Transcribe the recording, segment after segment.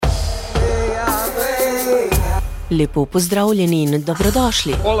Lepo pozdravljeni in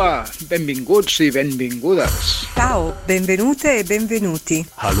dobrodošli. Hola, benvinguts i benvingudes. Ciao, benvenute e benvenuti.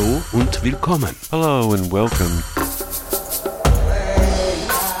 Hallo und willkommen. Hello and welcome.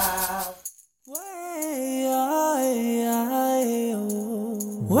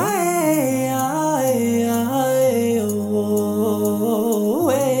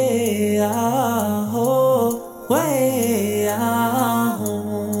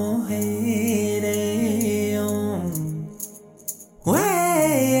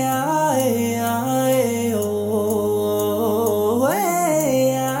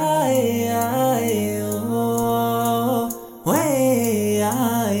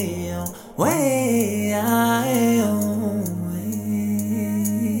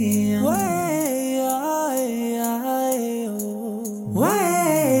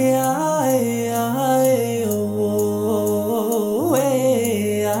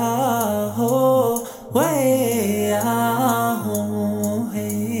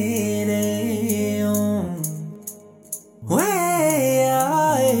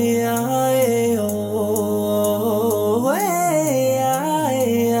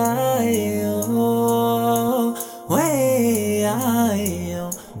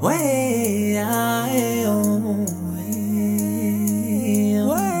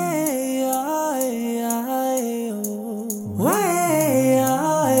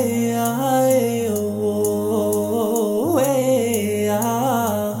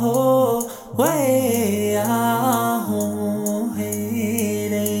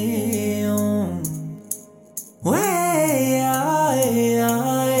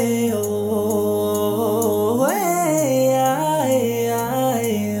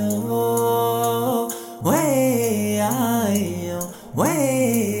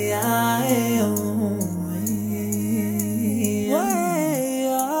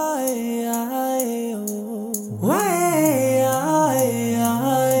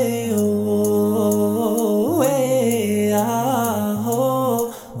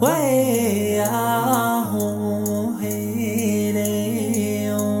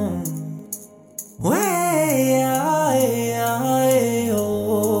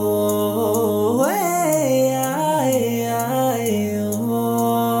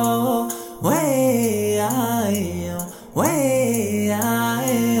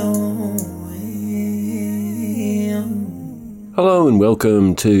 Hello and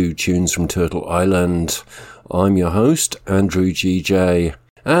welcome to Tunes from Turtle Island. I'm your host, Andrew GJ,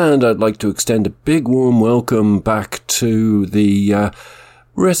 and I'd like to extend a big warm welcome back to the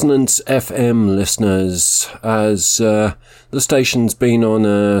Resonance FM listeners, as the station's been on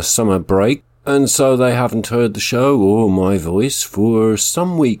a summer break, and so they haven't heard the show or my voice for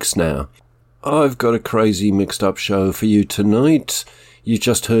some weeks now. I've got a crazy mixed up show for you tonight. You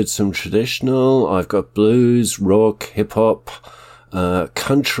just heard some traditional. I've got blues, rock, hip-hop,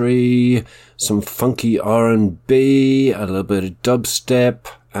 country, some funky R&B, a little bit of dubstep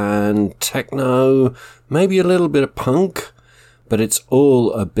and techno, maybe a little bit of punk, but it's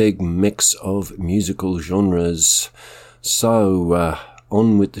all a big mix of musical genres. So,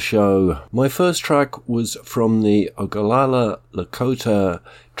 on with the show. My first track was from the Oglala Lakota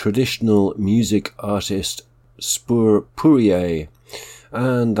traditional music artist Spur Purier,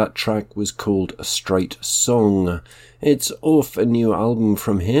 and that track was called A Straight Song. It's off a new album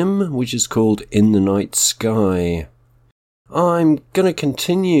from him, which is called In the Night Sky. I'm going to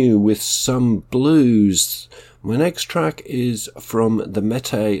continue with some blues. My next track is from the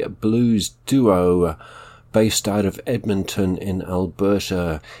Mete Blues duo, based out of Edmonton in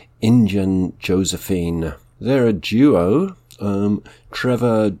Alberta, Injun Josephine. They're a duo.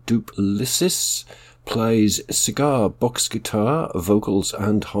 Trevor Duplessis plays cigar, box guitar, vocals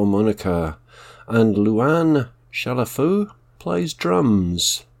and harmonica, and Luan Chalafu plays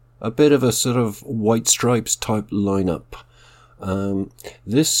drums. A bit of a sort of White Stripes type lineup.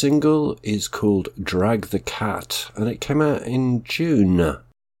 This single is called Drag the Cat, and it came out in June.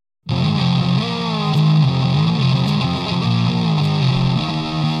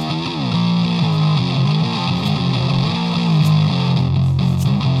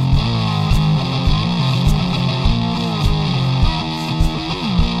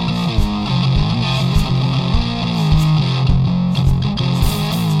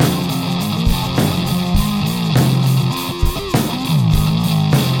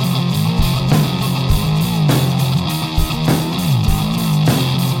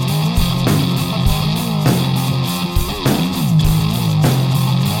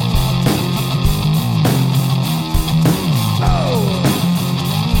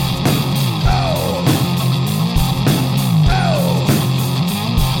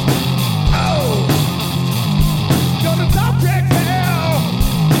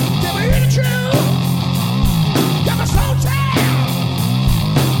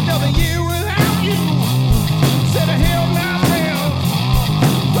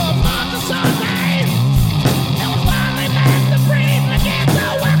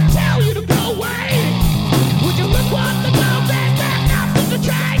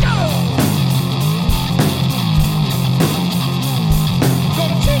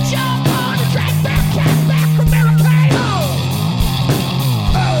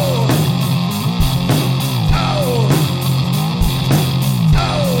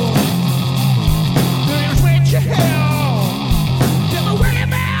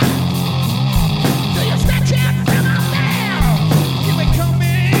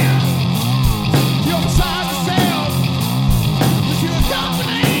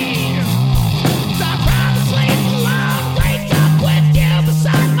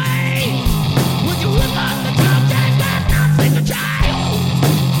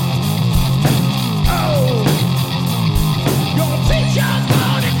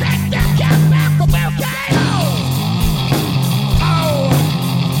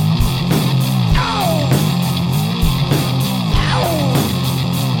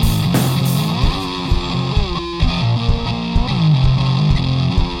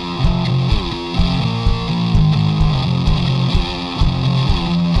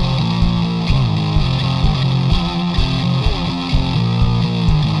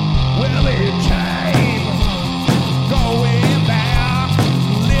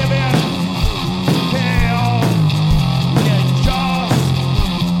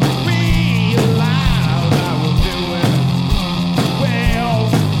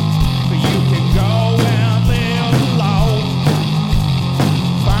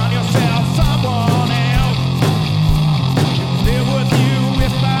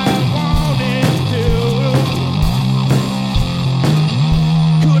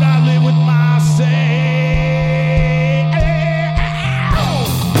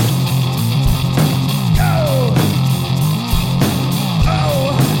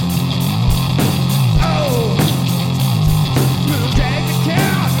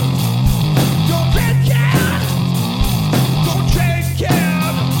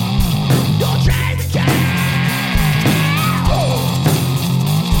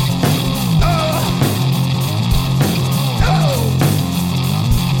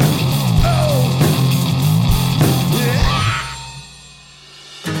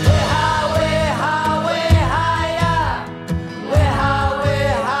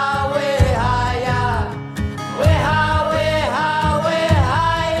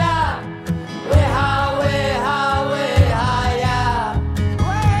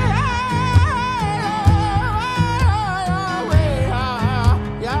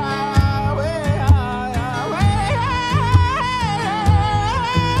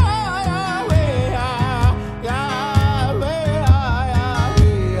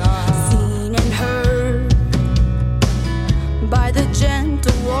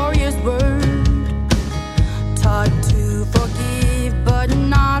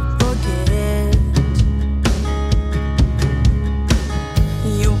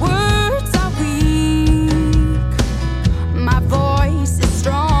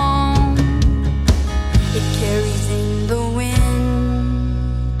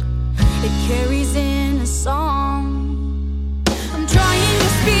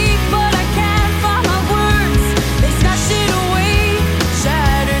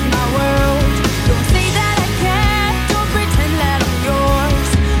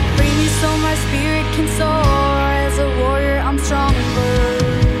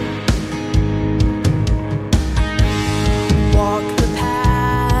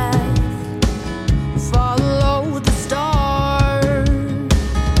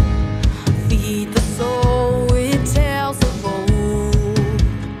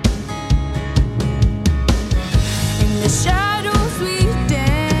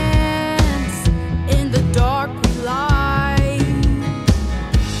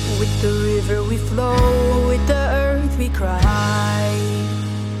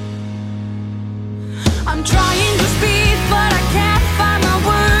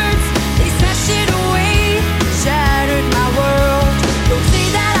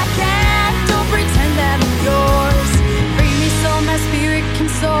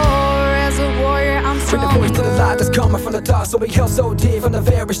 So we held so deep from the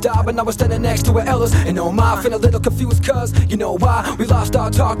very start. When I was standing next to her elders, and oh my, feeling a little confused, cause you know why we lost our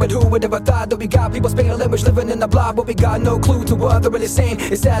talk. But who would ever thought that we got people speaking a language living in the block, but we got no clue to what they're really saying.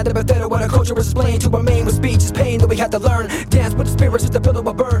 It's sad that pathetic what our culture was explained to remain with speech is pain that we had to learn. Dance with the spirits just to build up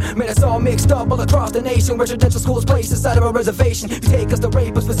a burn. Man, it's all mixed up all across the nation. Residential schools placed inside of a reservation. You take us to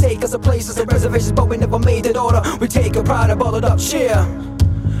rape us, forsake us to places and reservations, but we never made it order. We take a pride and ball it up, cheer.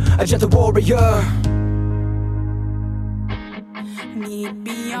 A gentle warrior. Meet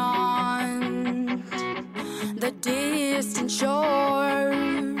beyond the distant shore,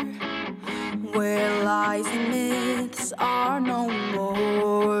 where lies and myths are no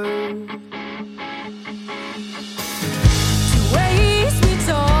more. Two ways we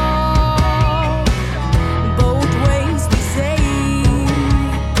talk, both ways we say.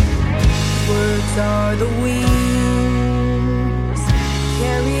 Words are the wings,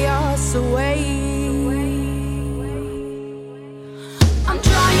 carry us away. I'm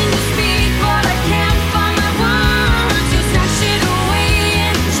trying to speak, but I can't find my words. You snatched it away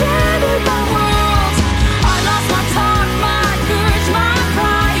and shattered my world. I lost my talk, my courage, my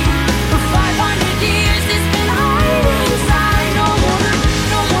pride. For 500 years it's been hiding inside. No more hurt,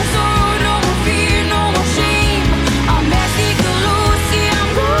 no more sorrow, no more fear, no more shame. I'm messy, Lucy, I'm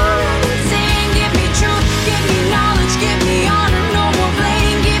going insane. Give me truth, give me knowledge, give me honor. No more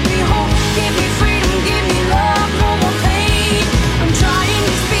blame, give me hope, give me freedom, give me love. No more pain. I'm trying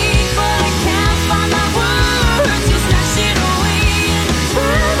to speak, but I can't find my words. You snatched it away and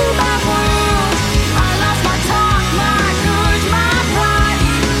turned my world. I lost my talk, my courage, my pride.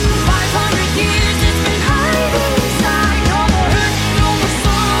 500 years it's been hiding inside. No more hurt, no more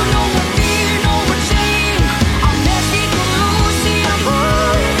sorrow, no more fear, no more shame. I'm messy, Lucy, I'm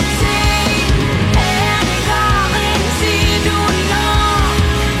going insane. And it got lazy, doing all.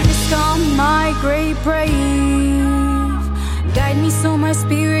 Mist on my great brave, guide me so my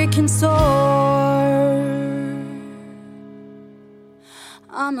spirit can soar.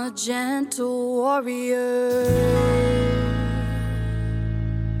 I'm a gentle warrior.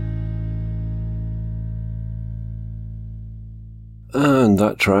 And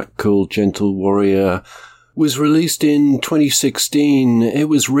that track called Gentle Warrior was released in 2016. It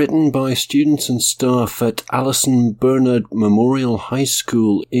was written by students and staff at Alison Bernard Memorial High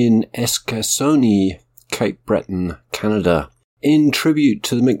School in Eskasoni, Cape Breton, Canada, in tribute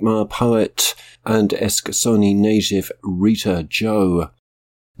to the Mi'kmaq poet and Eskasoni native Rita Joe.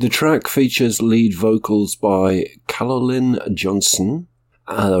 The track features lead vocals by Caroline Johnson.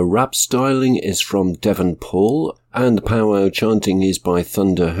 The rap styling is from Devon Paul, and the powwow chanting is by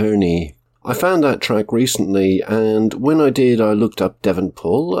Thunder Herney. I found that track recently, and when I did, I looked up Devon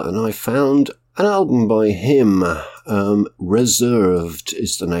Paul, and I found an album by him. Reserved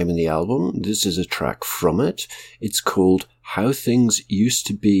is the name of the album. This is a track from it. It's called How Things Used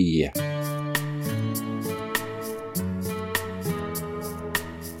to Be.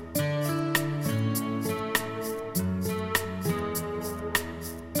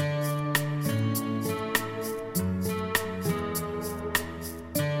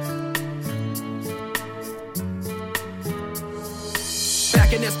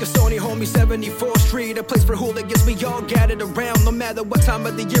 Back in Eskasoni, homie, 74th Street, a place for hooligans, we all gathered around. No matter what time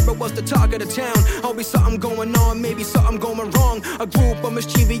of the year, it was the talk of the town. Always something going on, maybe something going wrong. A group of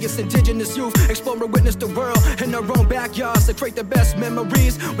mischievous indigenous youth explore and witness the world in our own backyards to create the best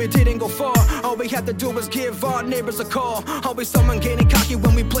memories. We didn't go far, all we had to do was give our neighbors a call. Always someone getting cocky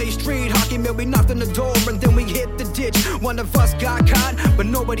when we play street hockey. Man, we knocked on the door and then we hit the ditch. One of us got caught, but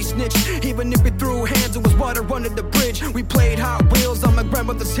nobody snitched. Even if we threw hands, it was water under the bridge. We played Hot Wheels on my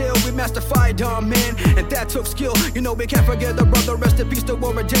grandmother's hill. We mastered firearm, man, and that took skill. You know we can't forget our brother, rest in peace to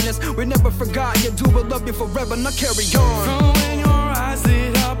Warren Dennis. We never forgot, your dude will love you forever, now carry on. From when your eyes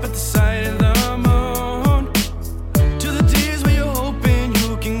lit up at the sight of the moon, to the days where you're hoping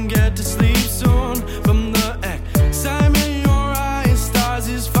you can get to sleep soon. From the excitement in your eyes, stars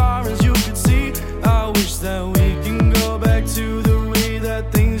as far as you could see. I wish that we can go back to the way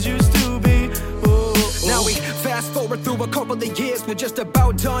that things used to be. Now we fast forward through a couple of years. We're just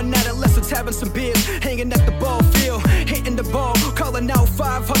about done, adolescents having some beers, hanging at the ball field, hitting the ball, calling out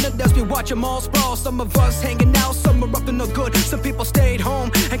 500 as we watch them all sprawl. Some of us hanging out, some are up to no good. Some people stayed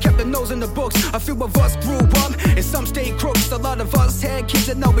home and kept their nose in the books. A few of us grew up and some stayed crooks. A lot of us had kids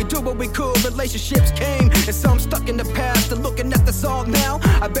and now we do what we could. Relationships came and some stuck in the past. And looking at this all now,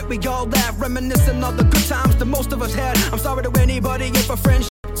 I bet we all laugh, reminiscing all the good times that most of us had. I'm sorry to anybody if a friendship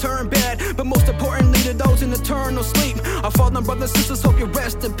turn bad, but most importantly to those in eternal sleep. Our fallen brothers and sisters, hope you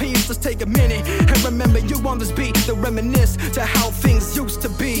rest in peace. Let's take a minute and remember you on this beat, to reminisce to how things used to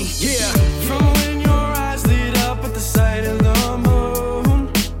be. Yeah. From when your eyes lit up at the sight of the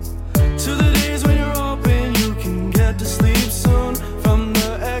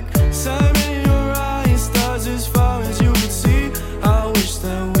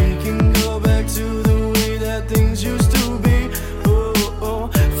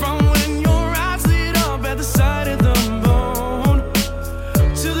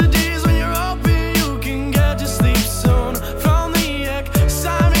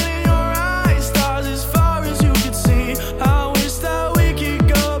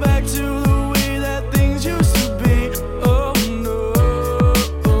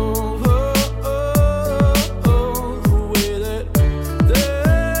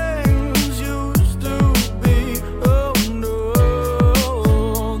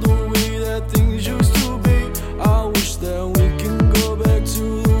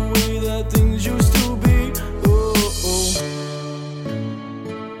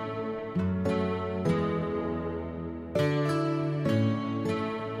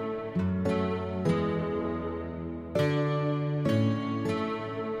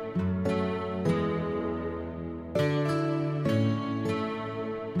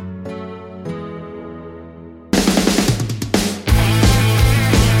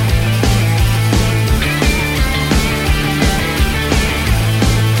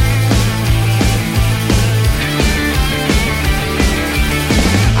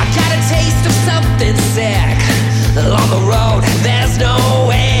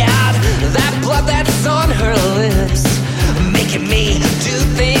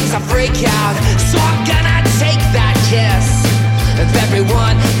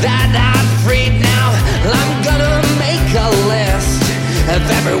of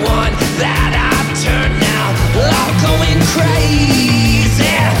everyone that I've turned now. I'm going crazy.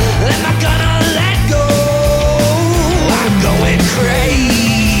 Am I gonna let go? I'm going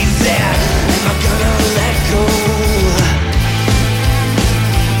crazy. Am I gonna let go?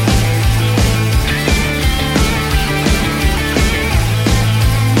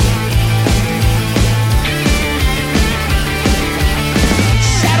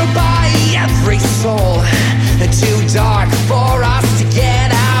 Shadowed by every soul, too dark for us to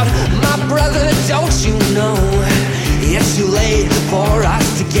get out. My brother, don't you know it's too late for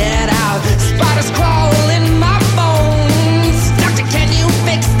us to get out? Spiders crawl in my bones. Doctor, can you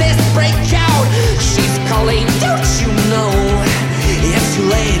fix this breakout? She's calling, don't you know it's too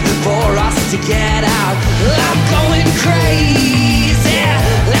late for us to get out? I'm going crazy.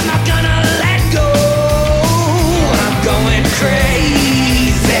 Am I gonna let go? I'm going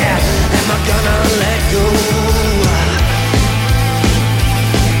crazy. Am I gonna let go?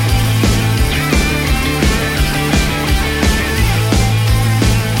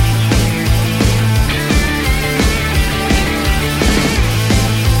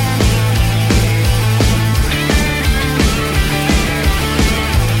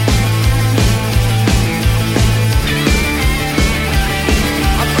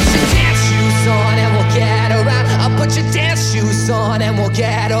 Put your dance shoes on and we'll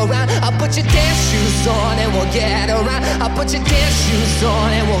get around. I'll put your dance shoes on and we'll get around. I'll put your dance shoes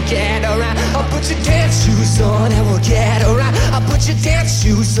on and we'll get around. I'll put your dance shoes on and we'll get around. I'll put your dance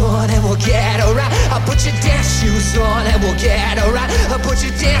shoes on and we'll get around. I'll put your dance shoes on and we'll get around. I'll put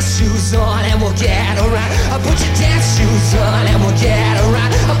your dance shoes on and we'll get around. I'll put your dance shoes on and we'll get around.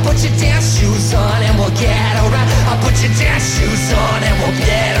 I'll put your dance shoes on and we'll get around. I'll put your dance shoes on and we'll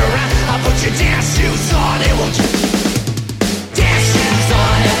get around. I'll put your dance shoes on and we'll get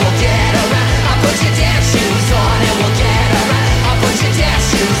on and we'll get around. I'll put your dance shoes on and we'll get around. I'll put your dance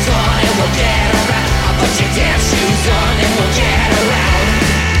shoes on and we'll get around. I'll put your dance shoes on and we'll get around.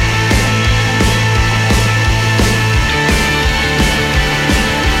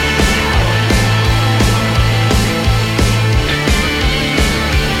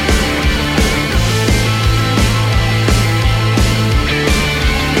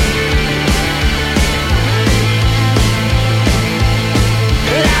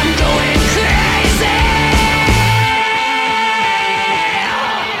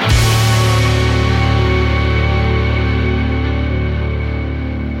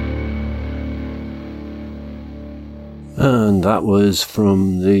 And that was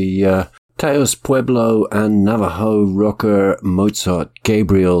from the Teos Pueblo and Navajo rocker Mozart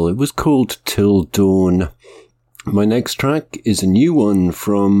Gabriel. It was called Till Dawn. My next track is a new one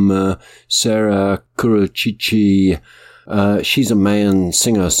from Sarah Kurochichi. She's a Mayan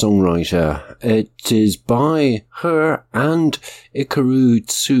singer-songwriter. It is by her and Ikaru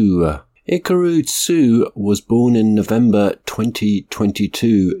Tsu. Ikaru Tsu was born in November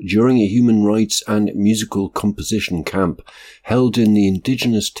 2022 during a human rights and musical composition camp held in the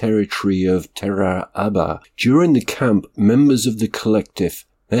indigenous territory of Terra Aba. During the camp, members of the collective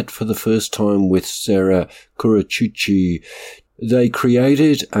met for the first time with Sarah Kurochuchi. They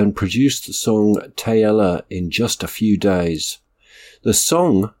created and produced the song Tayela in just a few days. The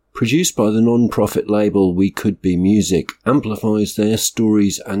song, produced by the non-profit label We Could Be Music, amplifies their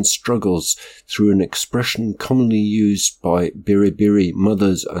stories and struggles through an expression commonly used by Biribiri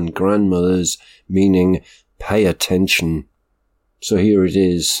mothers and grandmothers, meaning pay attention. So here it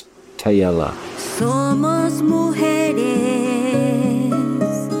is, Tayela. Somos mujeres,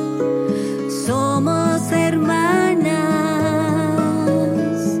 somos hermanas,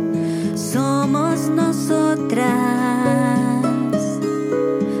 somos nosotras,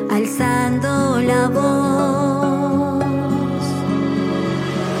 alzando la voz.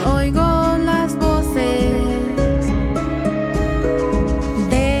 Oigo las voces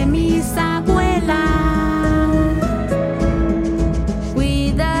de mis abuelas.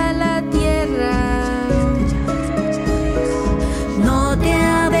 Cuida la tierra, no te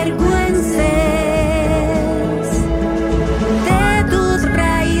avergüences de tus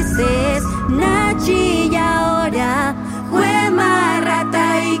raíces. Nachi y ahora Huema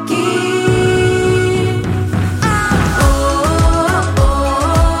Rataiki.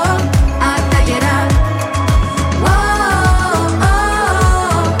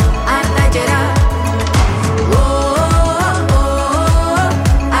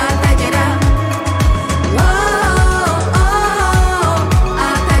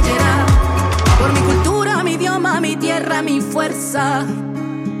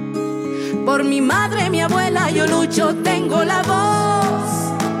 Por mi madre, mi abuela, yo lucho, tengo la voz.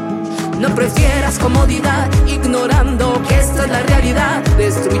 No prefieras comodidad, ignorando que esta es la realidad,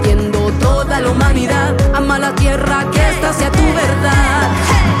 destruyendo toda la humanidad. Ama la tierra, que esta sea tu verdad.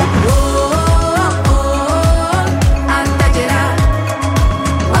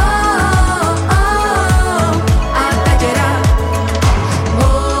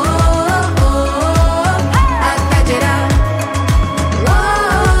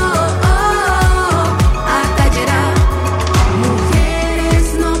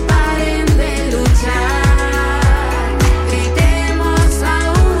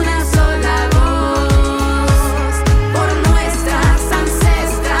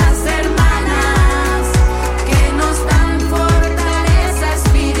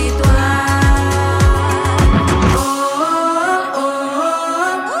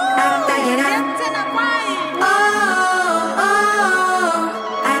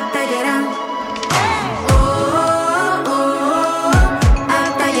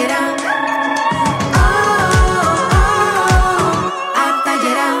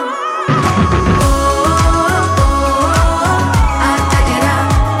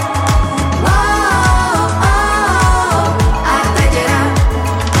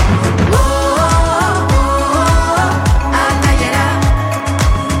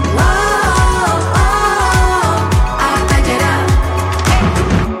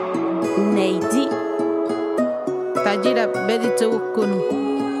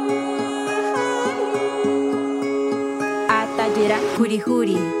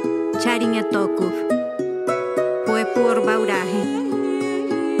 Huri charinya tokuf poe por bauraje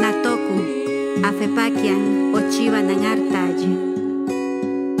na toku afepakian ochiva nangartaje.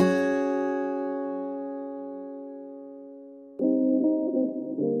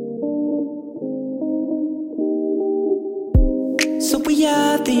 So we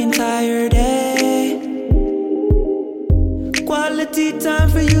out the entire day. Quality time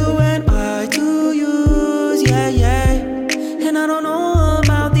for you and I to use, yeah, yeah. And I don't know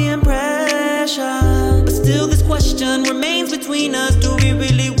about the impression, but still this question remains between us. Do we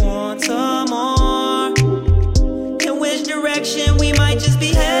really want some more? In which direction we might just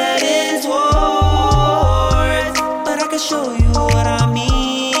be heading towards? But I can show you what I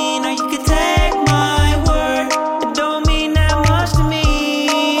mean, or you can take my word. It don't mean that much to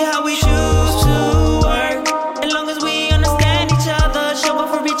me how we choose to work. As long as we understand each other, show up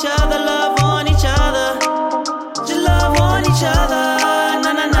for each other, love on each other, just love on each other.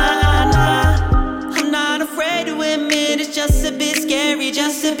 Na na na na. I'm not afraid to admit it's just a bit scary,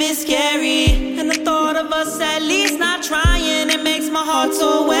 just a bit scary. And the thought of us at least not trying, it makes my heart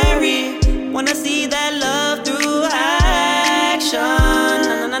so wary. Wanna see that love through action.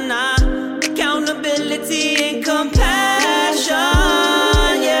 Na na na na. Accountability and compassion,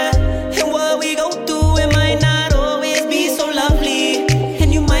 yeah. And what we go through, it might not always be so lovely.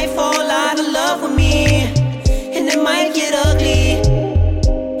 And you might fall out of love with me, and it might get ugly.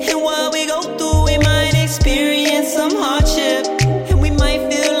 And what we go through, we might experience some hardship, and we might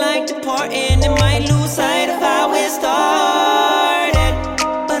feel like departing, and might lose sight of how it started.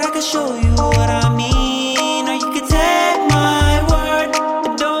 But I can show you what I mean, or you can take my word.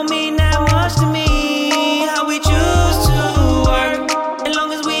 It don't mean that much to me how we choose to work. As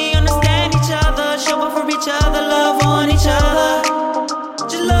long as we understand each other, show up for each other, love on each other,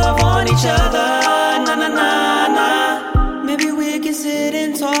 just love on each other. Na na na na. Maybe we can sit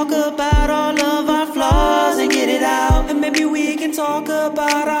and talk about all of our flaws and get it out. And maybe we can talk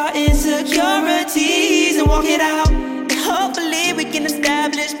about our insecurities and walk it out. And hopefully we can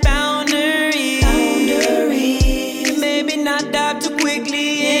establish boundaries. And maybe not dive too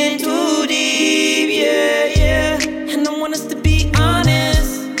quickly in too deep, yeah, yeah. And I want us to be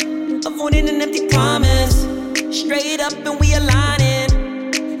honest, avoiding an empty promise. Straight up and we align it,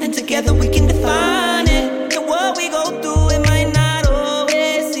 and together we can define it. And what we go through, it might not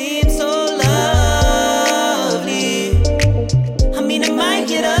always seem so lovely. I mean, it might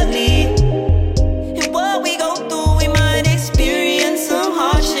get ugly. And what we go through, we might experience some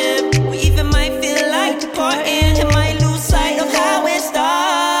hardship. We even might feel like departing, and might lose sight of how it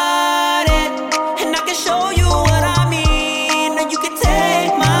started. And I can show you what I mean, and you can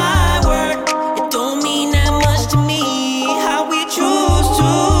take my word. It don't mean that much to me how we choose to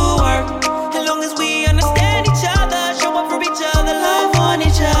work. As long as we understand each other, show up for each other, love on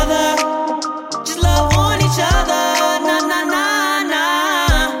each other, just love on each other. Na na na na.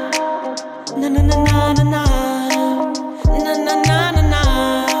 Na na na na na na. Na na na na na.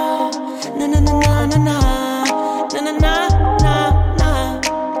 Na na na na na na. Na na na na na.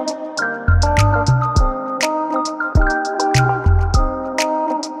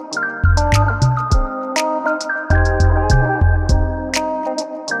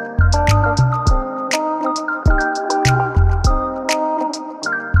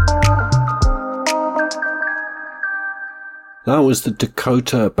 That was the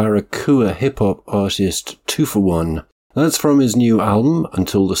Dakota Barracuda hip-hop artist 2for1. That's from his new album,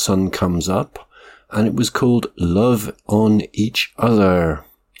 Until the Sun Comes Up, and it was called Love on Each Other.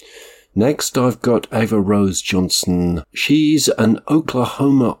 Next, I've got Ava Rose Johnson. She's an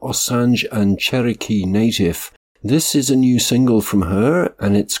Oklahoma, Osage and Cherokee native. This is a new single from her,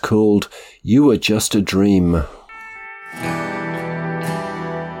 and it's called You Are Just a Dream.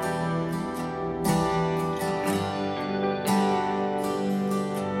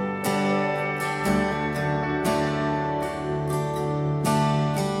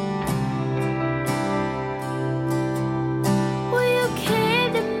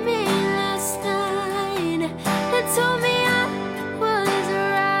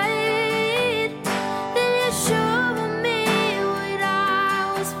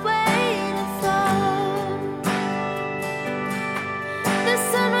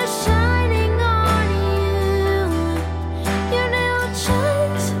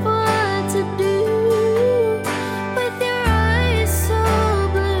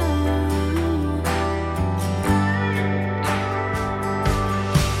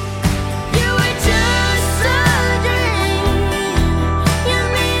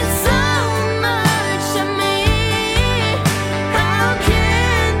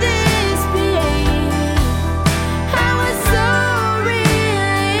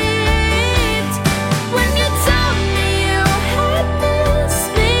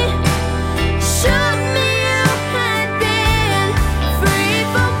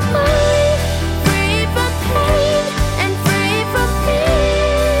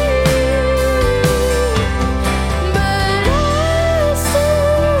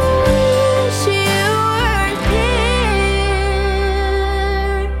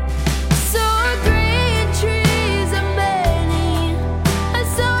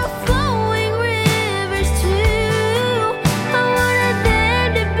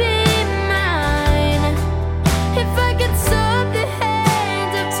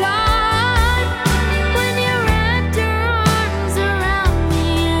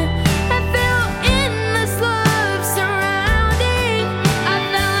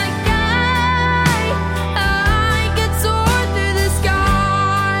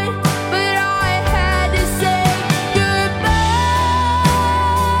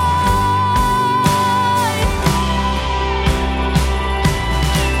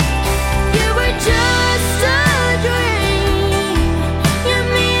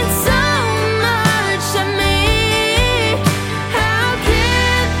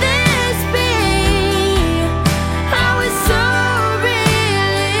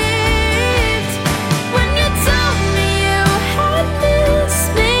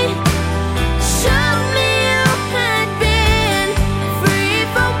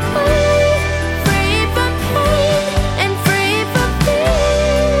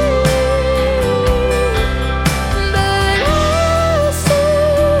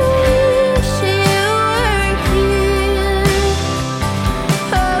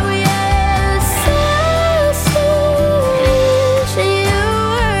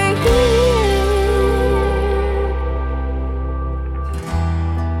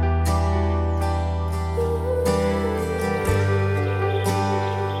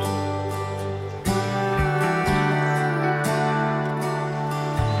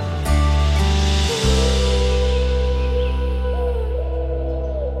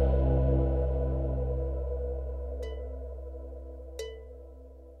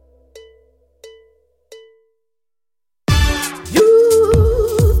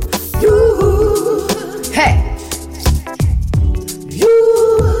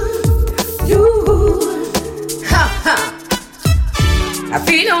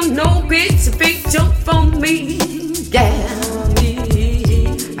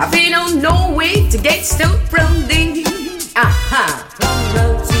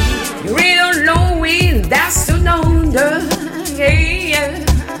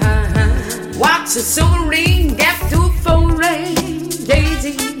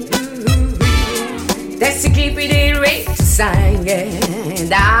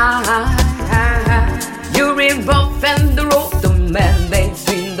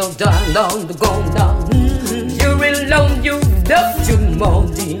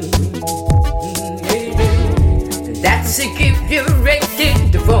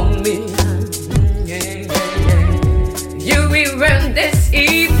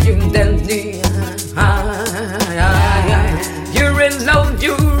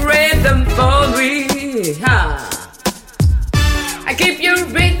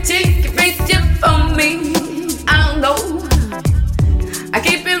 I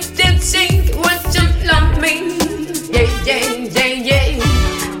keep you dancing, what you love me, yeah, yeah.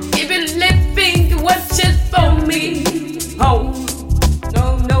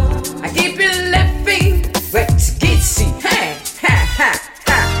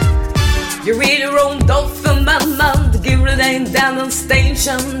 You really rolled off from my mouth, give it ain't down on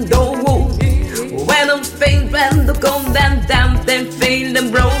station door. When I'm fading and the cold and damn, then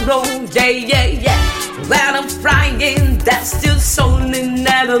feeling roll, yeah. When I'm frying, that's still sounding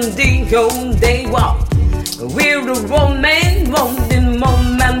out on the whole day walk. We're the woman, wanting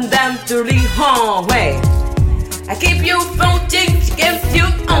moment down to the hallway. I keep you floating, keep you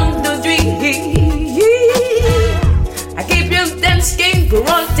on the dream. I keep you dancing,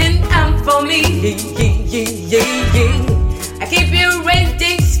 grunting and for me. I keep you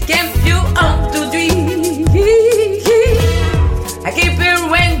waiting, keep you on the dream. I keep you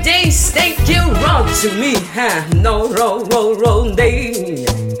waiting, take you run to me. No roll day.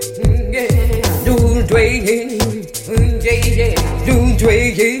 Do dway, do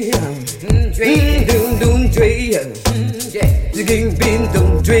dway,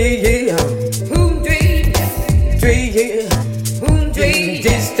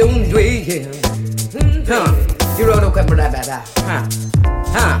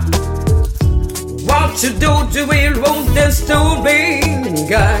 what you do to it won't this to be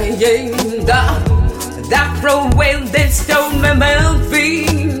guy that pro well they stole my mouth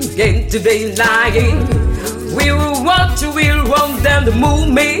get to be lying. We will want them to move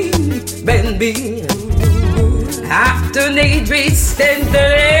me, baby. After need we stand the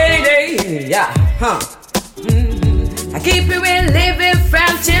lady, yeah, I keep you in living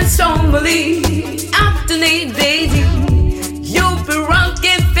French and somebody. After need baby, you'll be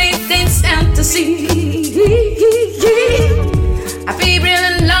rocking faith and fantasy. I feel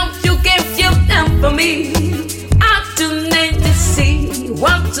really love you give you down for me. After need to see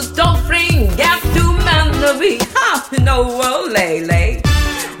what's a offering got to memory. No, lay.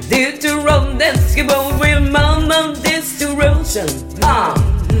 Due to run that's given with mama distribution.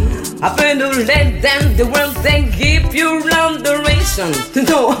 I've been to let them the world and give you long duration.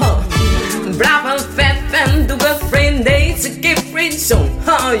 No, brave and fat and the girlfriend days to give reason.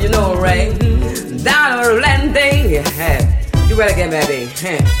 You know, right? That landing, you better get ready.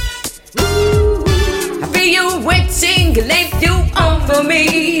 I feel you waiting, let you on for me.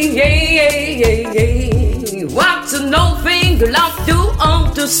 Yeah. What's nothing, love you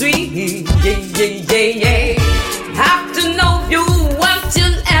on to sweet. Yeah. Have to know you want to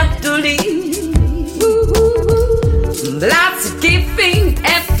have to leave. Lots of giving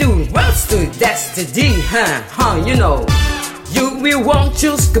after words to destiny, you know. You will want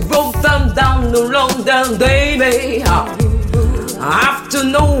to scroll them down the road, baby. After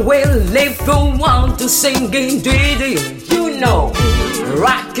know where live for one to sing in dreamy, you know.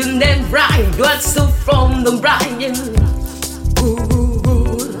 Rockin' and Brian, what's so from the Brian?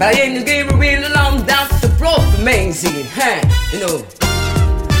 But in the game, really long down to the amazing, you know.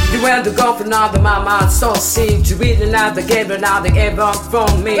 You went to go for another mama, so sick. You really not the game, but not the ever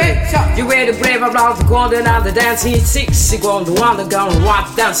from me. You wear the brave around the corner, now the dancing 6. You want to wanna go and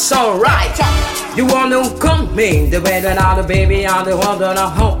walk, that's alright. You wanna come in, the way that other baby, on the one that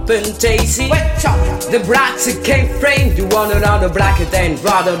I'm hoping tasty. The bright came frame, you want another blacker than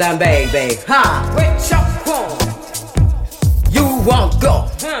rather than baby, You won't go,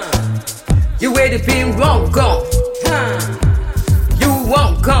 you wear the pin won't go, You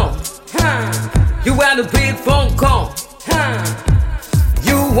won't come, You wear the big phone call,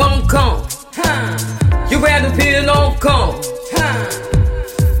 You won't come, You wear the pin won't come,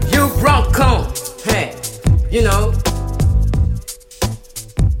 You brought come, you know.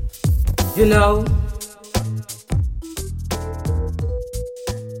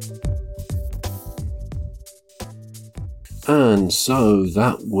 And so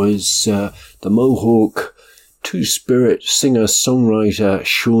that was the Mohawk two-spirit singer-songwriter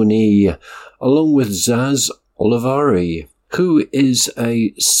Shawnee, along with Zaz Olivari, who is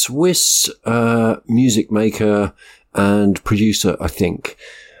a Swiss music maker and producer, I think.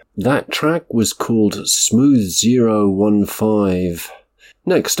 That track was called Smooth 015.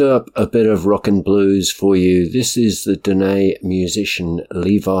 Next up, a bit of rock and blues for you. This is the Dene musician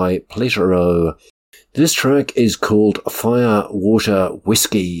Levi Platero. This track is called Fire, Water,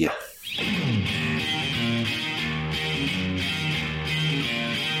 Whiskey.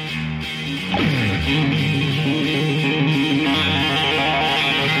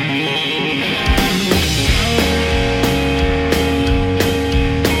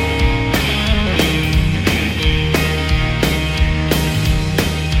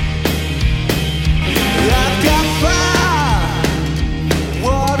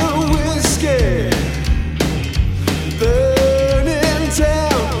 Burning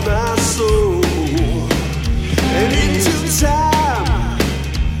down my soul.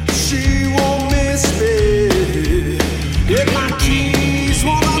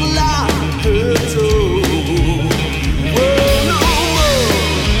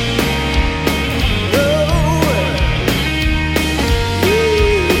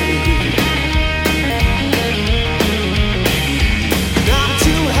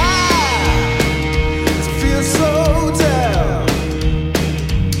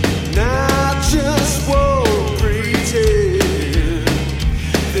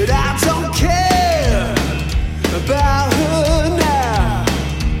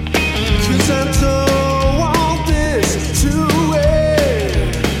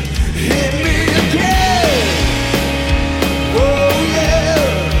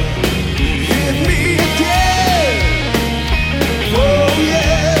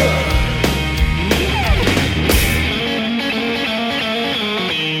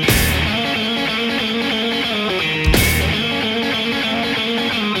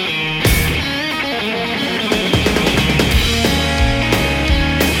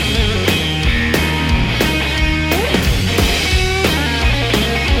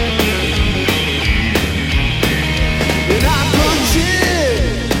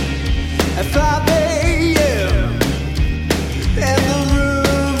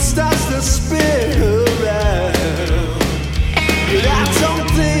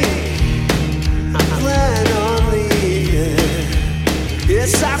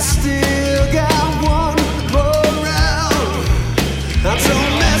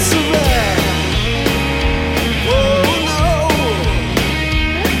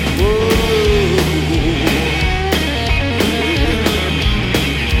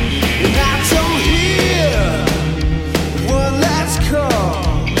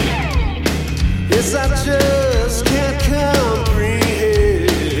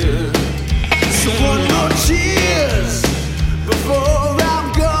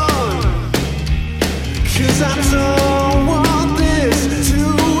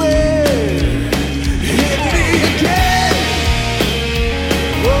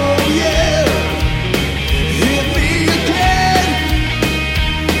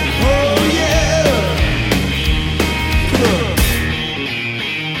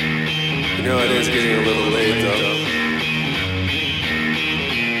 You know, it is getting a little late, though.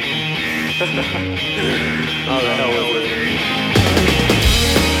 Oh, the hell with it.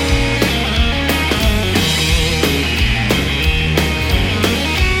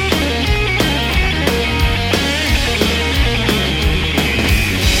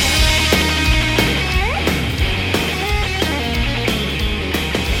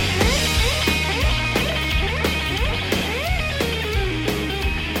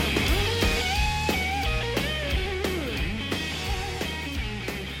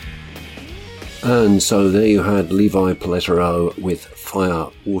 And so there you had Levi Paletero with Fire,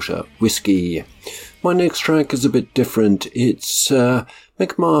 Water, Whiskey. My next track is a bit different. It's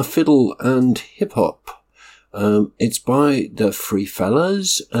Mi'kmaq Fiddle and Hip Hop. It's by the Free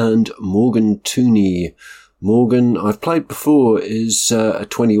Fellas and Morgan Tooney. Morgan, I've played before, is a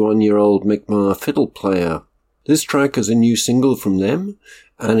 21-year-old Mi'kmaq fiddle player. This track is a new single from them,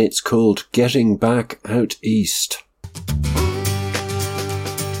 and it's called Getting Back Out East.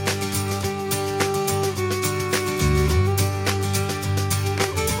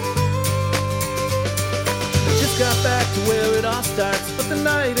 Got back to where it all starts, but the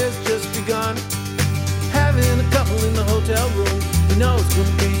night has just begun. Having a couple in the hotel room, you know it's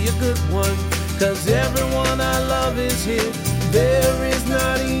gonna be a good one. Cause everyone I love is here, there is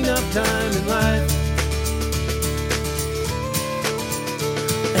not enough time in life.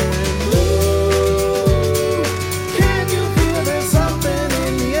 And ooh, can you feel there's something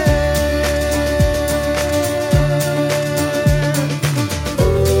in the air?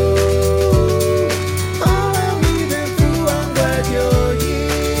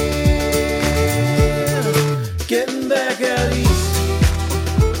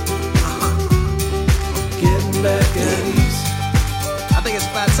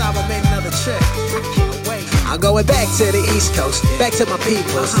 I'm going back to the East Coast, back to my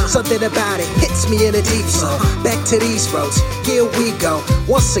peoples. Something about it hits me in a deep soul. Back to these roads, here we go.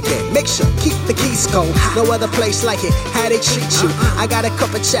 Once again, make sure, keep the keys cold. No other place like it, how they treat you. I got a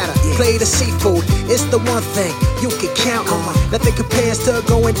cup of chatter, play the seafood. It's the one thing you can count on. Nothing compares to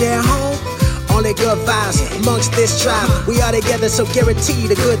going down home. Only good vibes amongst this tribe. We are together, so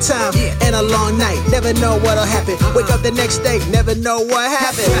guaranteed a good time and a long night. Never know what'll happen. Wake up the next day, never know what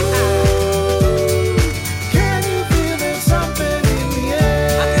happened.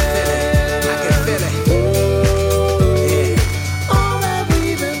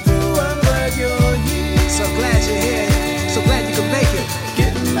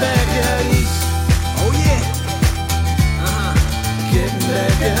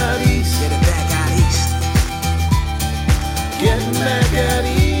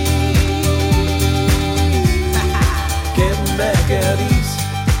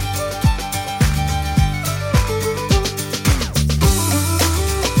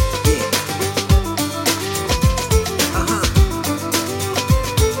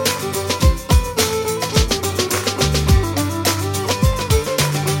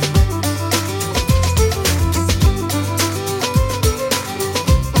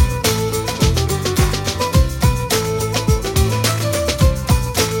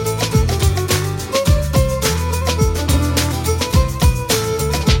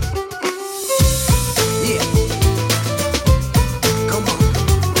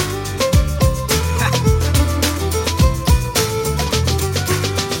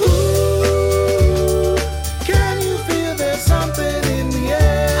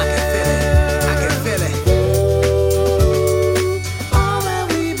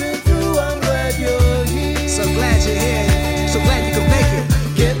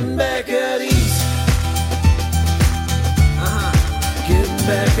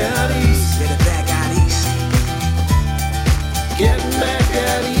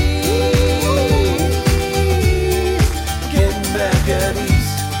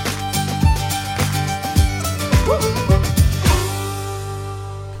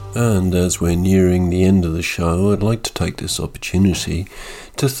 And as we're nearing the end of the show, I'd like to take this opportunity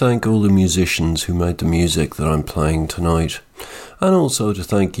to thank all the musicians who made the music that I'm playing tonight, and also to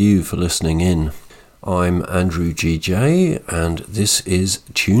thank you for listening in. I'm Andrew GJ, and this is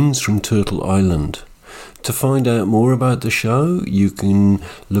Tunes from Turtle Island. To find out more about the show, you can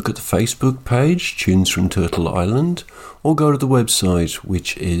look at the Facebook page, Tunes from Turtle Island, or go to the website,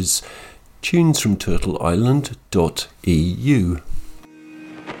 which is tunesfromturtleisland.eu.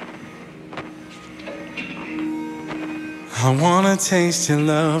 I wanna taste your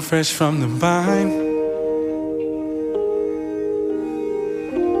love fresh from the vine.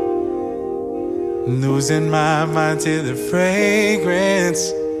 Losing my mind to the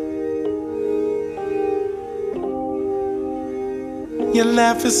fragrance. Your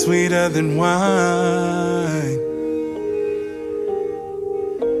laugh is sweeter than wine.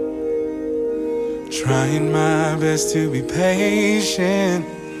 Trying my best to be patient.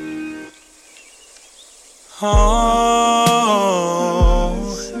 Oh,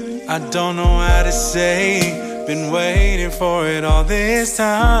 I don't know how to say. Been waiting for it all this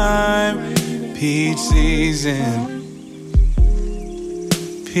time. Peach season.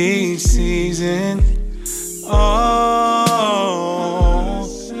 Peach season. Oh,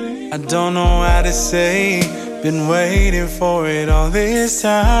 I don't know how to say. Been waiting for it all this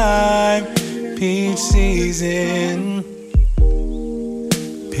time. Peach season.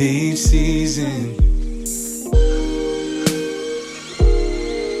 Peach season.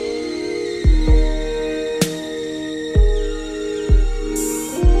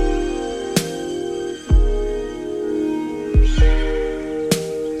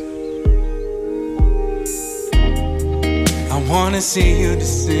 I wanna see you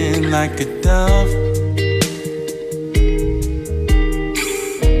descend like a dove.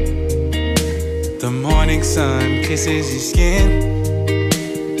 The morning sun kisses your skin.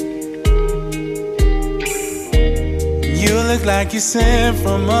 You look like you sent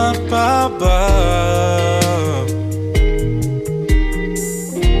from up above.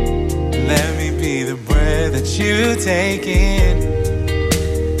 Let me be the breath that you take in.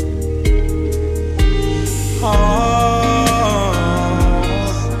 Oh,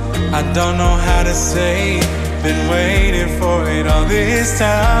 I don't know how to say. Been waiting for it all this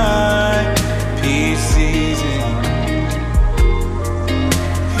time. Peach season.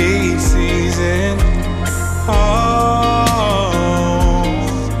 Peach season. Oh,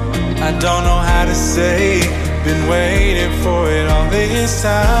 I don't know how to say. Been waiting for it all this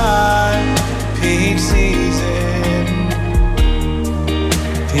time. Peach season.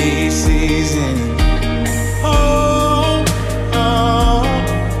 Peach season. Oh, oh,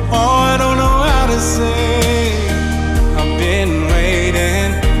 oh, I don't know how to say. I've been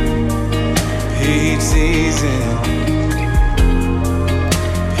waiting. Peach season.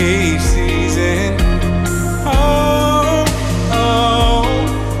 Peach season. Oh, oh,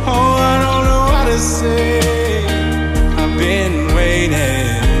 oh, I don't know how to say. I've been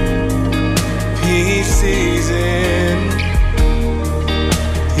waiting. Peach season.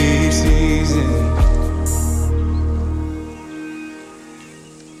 Peach season.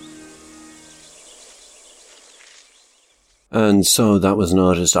 And so that was an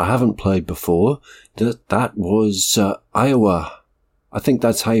artist I haven't played before. That was Iowa. I think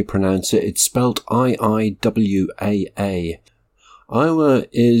that's how you pronounce it. It's spelled I-I-W-A-A. Iowa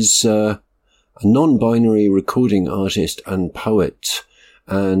is a non-binary recording artist and poet,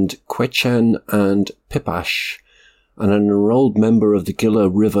 and Quechan and Pipash, and an enrolled member of the Gila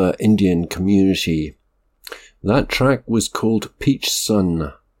River Indian community. That track was called Peach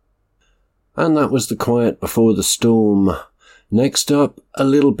Sun. And that was The Quiet Before the Storm. Next up, a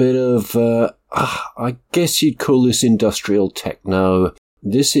little bit of, I guess you'd call this industrial techno.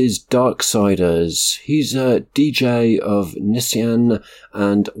 This is Darksiders. He's a DJ of Nissan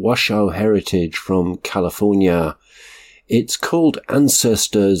and Washoe heritage from California. It's called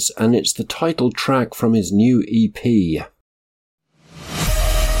Ancestors, and it's the title track from his new EP.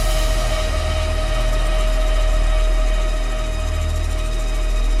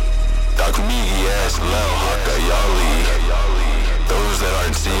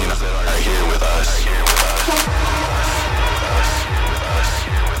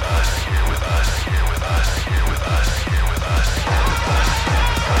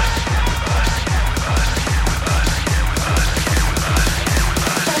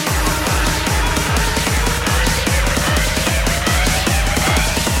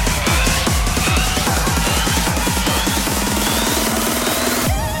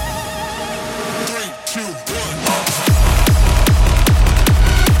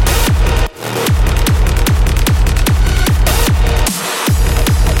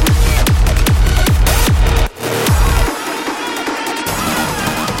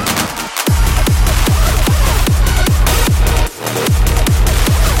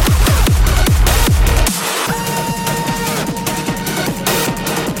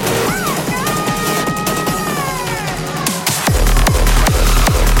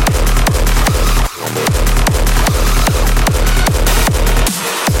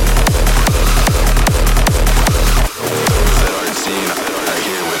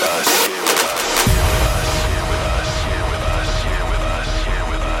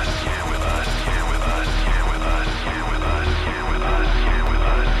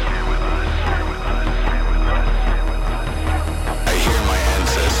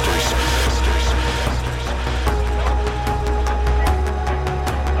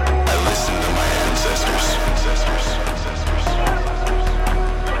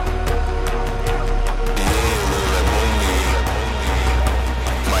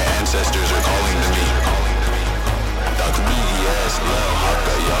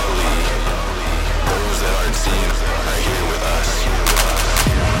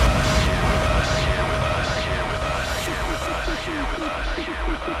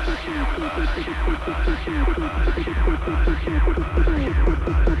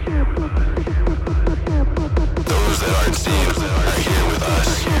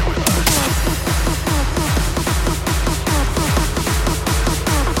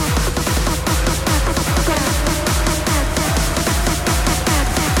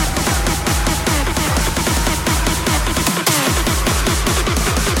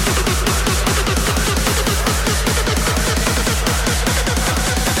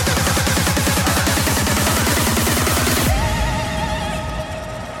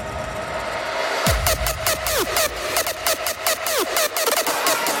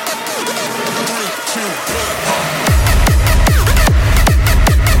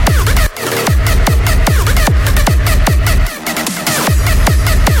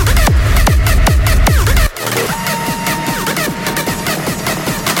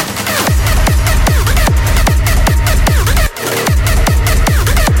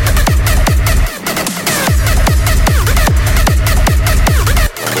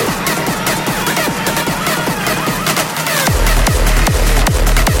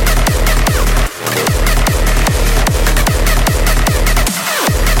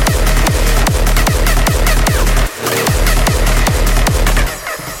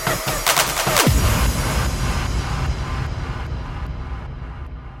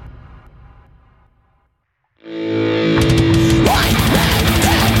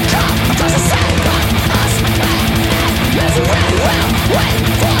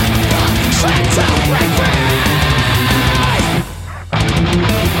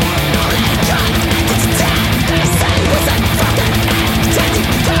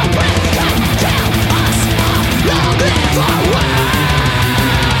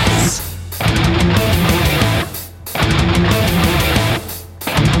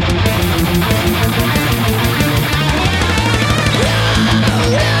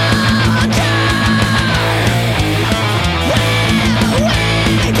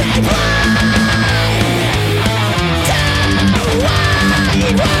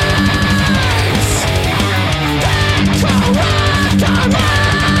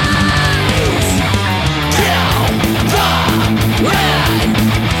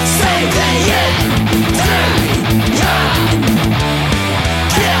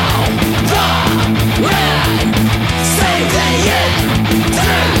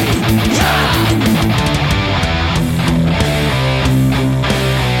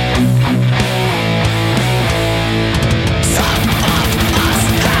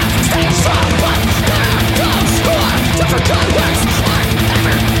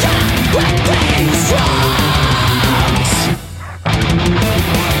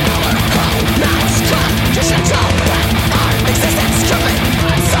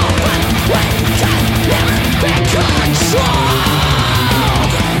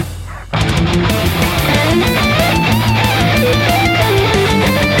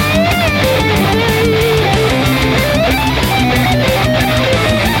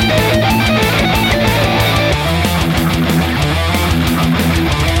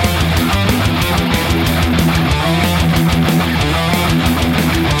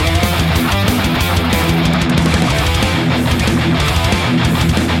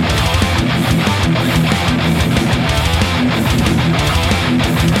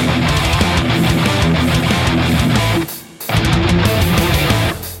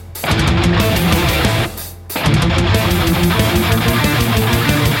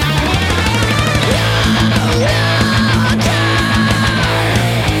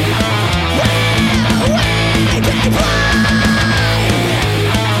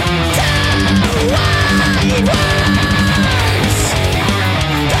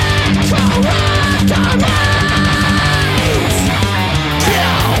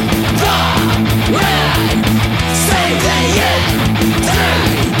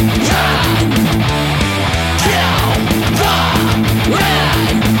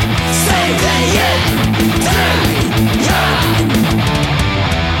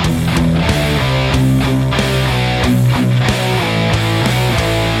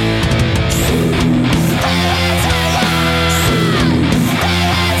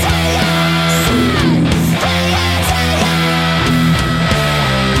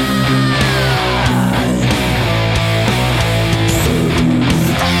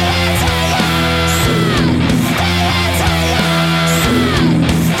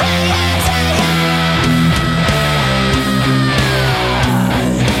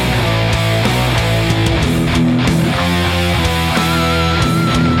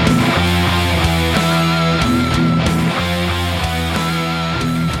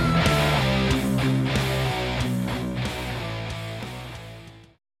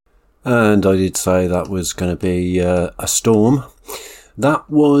 And I did say that was going to be a storm. That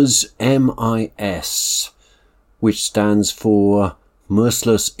was MIS, which stands for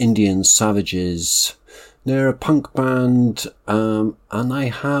Merciless Indian Savages. They're a punk band, and they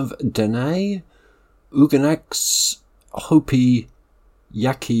have Dene, Uganex, Hopi,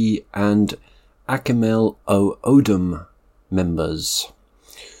 Yaki, and Akimel Odom members.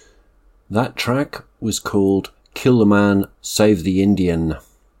 That track was called Kill the Man, Save the Indian.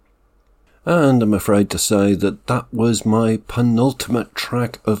 And I'm afraid to say that that was my penultimate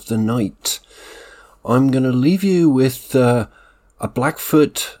track of the night. I'm going to leave you with a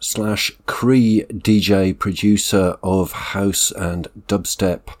Blackfoot / Cree DJ producer of house and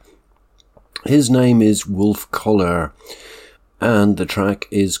dubstep. His name is Wolf Collar, and the track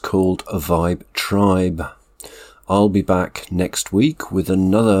is called A Vibe Tribe. I'll be back next week with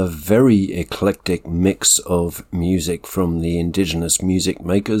another very eclectic mix of music from the indigenous music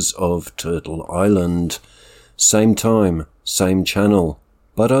makers of Turtle Island. Same time, same channel.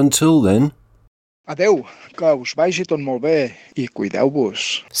 But until then... Adeu, que us vagi tot molt bé i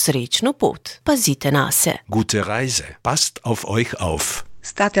cuideu-vos. Srečno pot, pazite na se. Gute Reise, passt auf euch auf.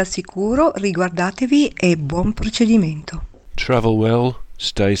 State al sicuro, riguardatevi e buon procedimento. Travel well,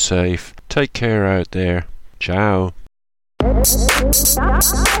 stay safe, take care out there. Ciao.